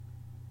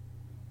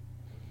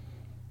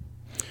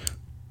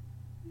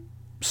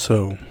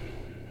So,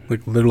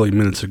 like literally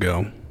minutes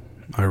ago,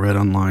 I read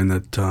online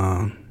that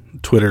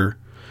Twitter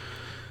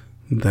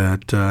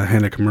that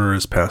Hana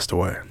has passed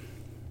away.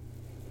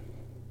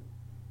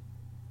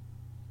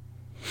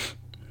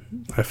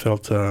 I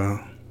felt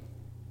I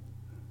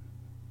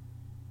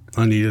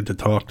needed to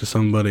talk to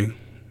somebody.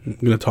 I'm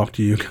going to talk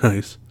to you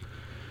guys.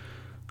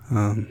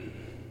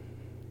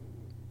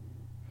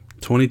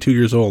 22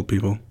 years old,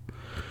 people.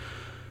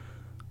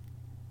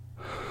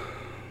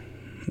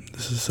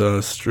 This is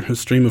a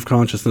stream of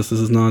consciousness. This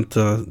is not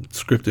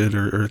scripted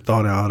or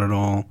thought out at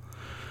all.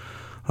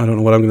 I don't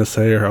know what I'm going to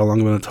say or how long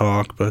I'm going to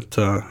talk, but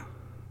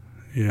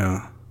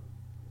yeah,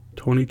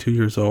 22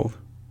 years old.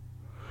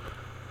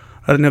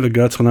 I didn't have the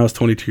guts when I was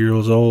 22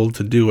 years old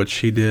to do what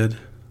she did,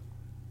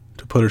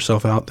 to put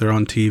herself out there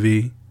on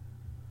TV.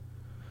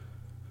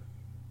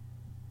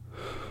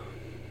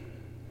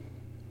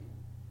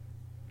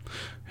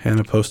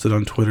 Hana posted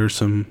on Twitter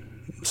some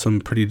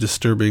pretty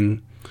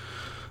disturbing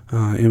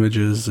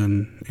images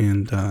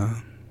and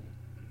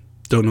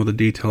don't know the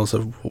details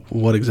of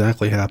what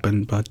exactly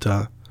happened, but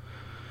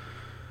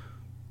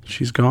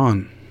she's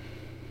gone.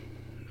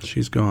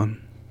 She's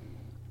gone.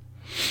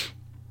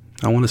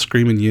 I want to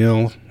scream and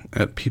yell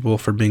at people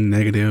for being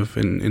negative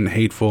and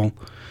hateful.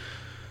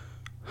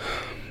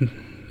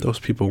 Those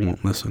people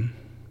won't listen.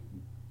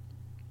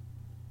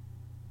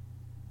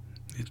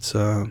 It's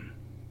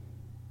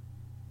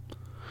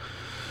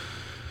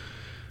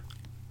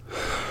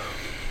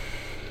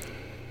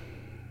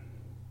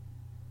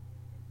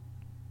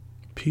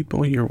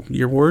people,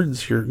 your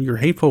words, your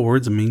hateful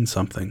words mean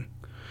something.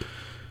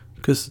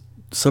 Because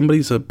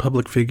somebody's a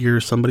public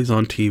figure, somebody's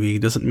on TV,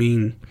 doesn't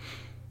mean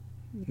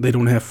they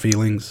don't have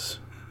feelings.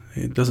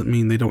 It doesn't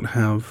mean they don't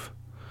have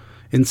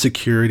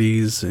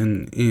insecurities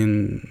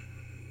and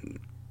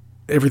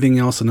everything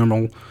else a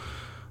normal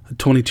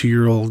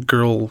 22-year-old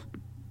girl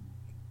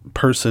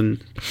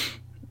person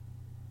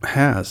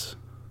has.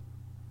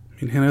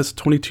 I mean, Hana's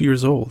 22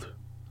 years old.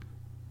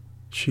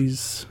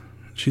 She's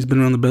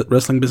been around the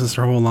wrestling business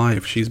her whole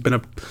life. She's been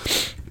a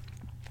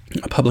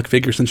public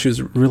figure since she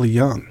was really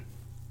young.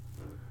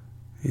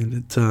 And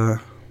it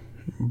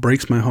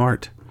breaks my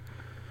heart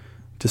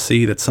to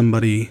see that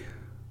somebody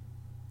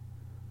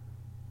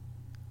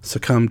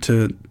succumbed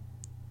to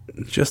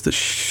just the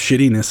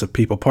shittiness of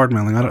people. Pardon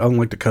my language. I don't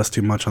like to cuss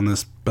too much on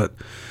this, but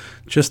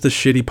just the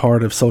shitty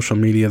part of social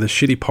media, the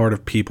shitty part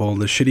of people,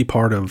 the shitty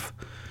part of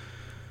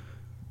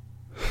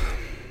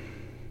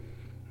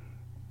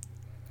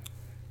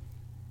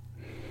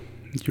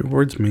your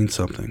words mean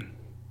something.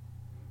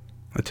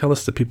 I tell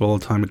this to people all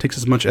the time. It takes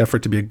as much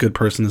effort to be a good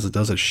person as it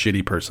does a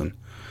shitty person.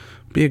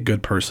 Be a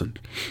good person.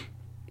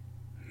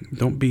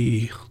 Don't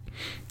be...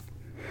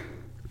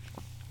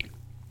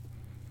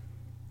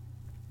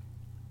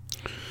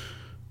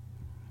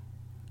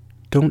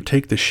 Don't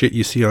take the shit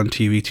you see on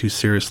TV too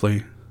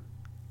seriously.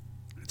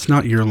 It's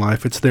not your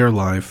life, it's their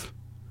life.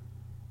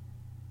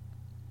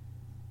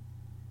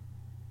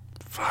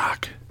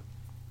 Fuck.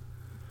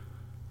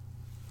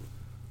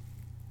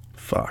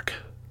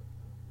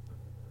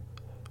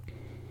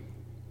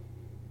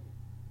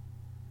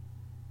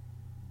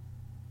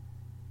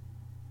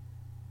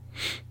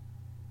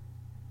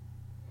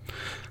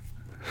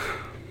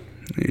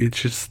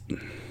 It's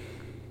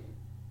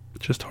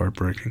just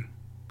heartbreaking.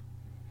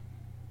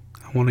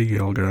 I want to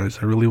yell, guys.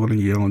 I really want to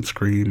yell and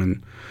scream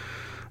and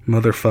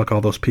motherfuck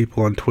all those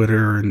people on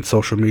Twitter and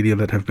social media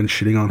that have been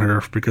shitting on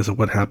her because of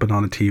what happened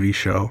on a TV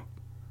show.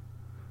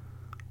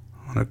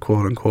 On a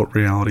quote-unquote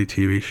reality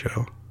TV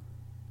show.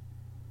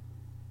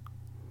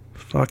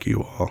 Fuck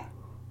you all.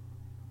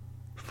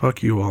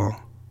 Fuck you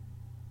all.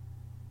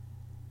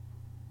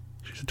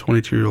 She's a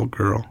 22-year-old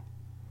girl.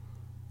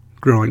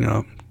 Growing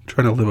up.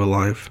 Trying to live a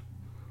life.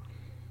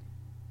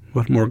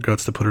 What more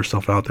guts to put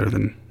herself out there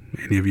than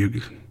any of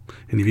you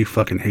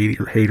fucking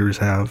haters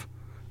have.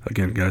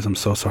 Again, guys, I'm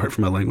so sorry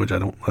for my language. I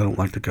don't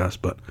like to cuss,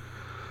 but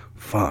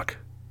fuck.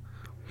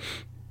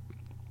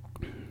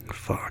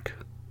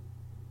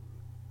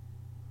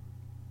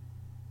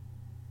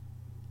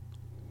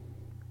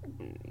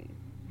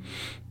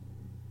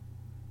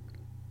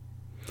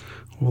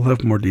 We'll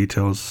have more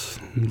details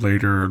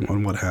later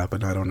on what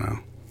happened. I don't know.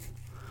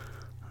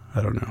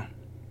 I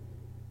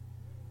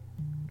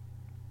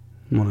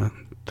want to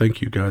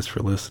thank you guys for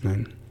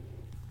listening.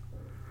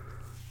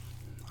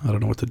 I don't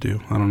know what to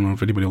do. I don't know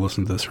if anybody will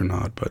listen to this or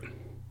not, but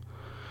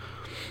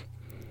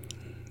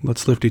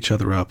let's lift each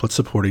other up. Let's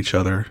support each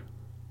other.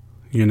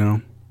 You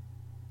know?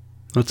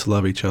 Let's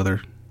love each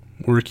other.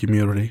 We're a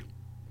community.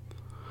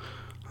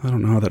 I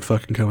don't know how that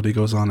fucking comedy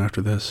goes on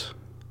after this.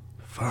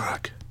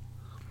 Fuck.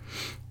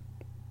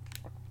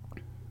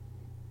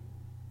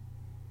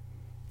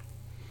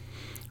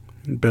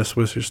 Best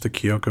wishes to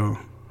Kyoko,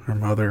 her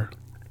mother.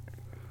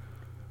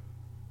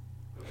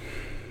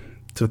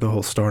 To the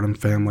whole Stardom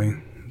family.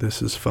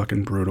 This is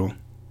fucking brutal.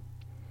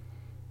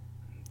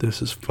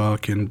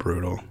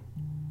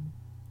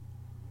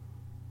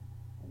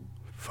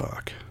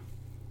 Fuck.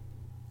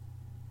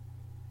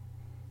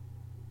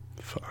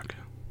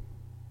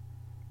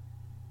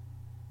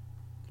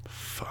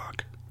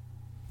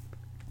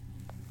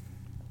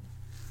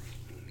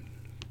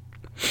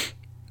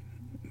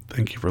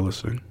 Thank you for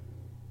listening.